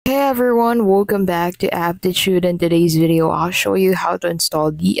everyone, welcome back to App-Titude. In today's video, I'll show you how to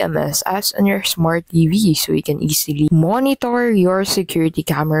install DMSS on your smart TV so you can easily monitor your security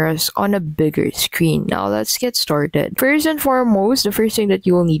cameras on a bigger screen. Now let's get started. First and foremost, the first thing that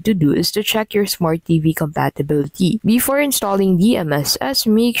you will need to do is to check your smart TV compatibility. Before installing DMSS,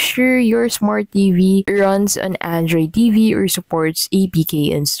 make sure your smart TV runs an Android TV or supports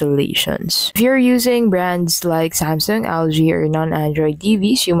APK installations. If you're using brands like Samsung, LG, or non-Android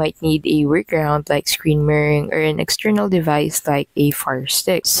TVs, you might need a workaround like screen mirroring or an external device like a Fire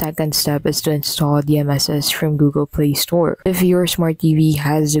Stick. Second step is to install DMSS from Google Play Store. If your smart TV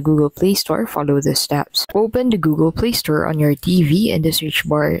has the Google Play Store, follow the steps. Open the Google Play Store on your TV. In the search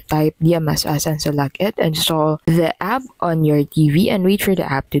bar, type DMSS and select it. Install the app on your TV and wait for the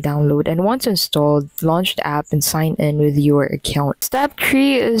app to download. And once installed, launch the app and sign in with your account. Step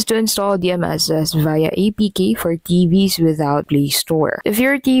 3 is to install DMSS via APK for TVs without Play Store. If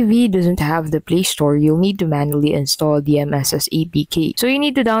your TV doesn't have the Play Store, you'll need to manually install DMSS APK. So you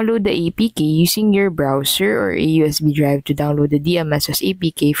need to download the APK using your browser or a USB drive to download the DMSS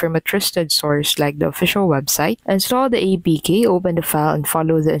APK from a trusted source like the official website. Install the APK, open the file, and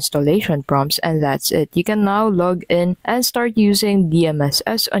follow the installation prompts, and that's it. You can now log in and start using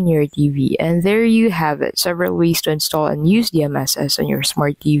DMSS on your TV. And there you have it, several ways to install and use DMSS on your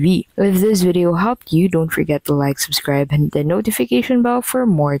smart TV. If this video helped you, don't forget to like, subscribe, and hit the notification bell for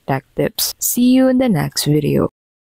more tech tips. See you in the next video.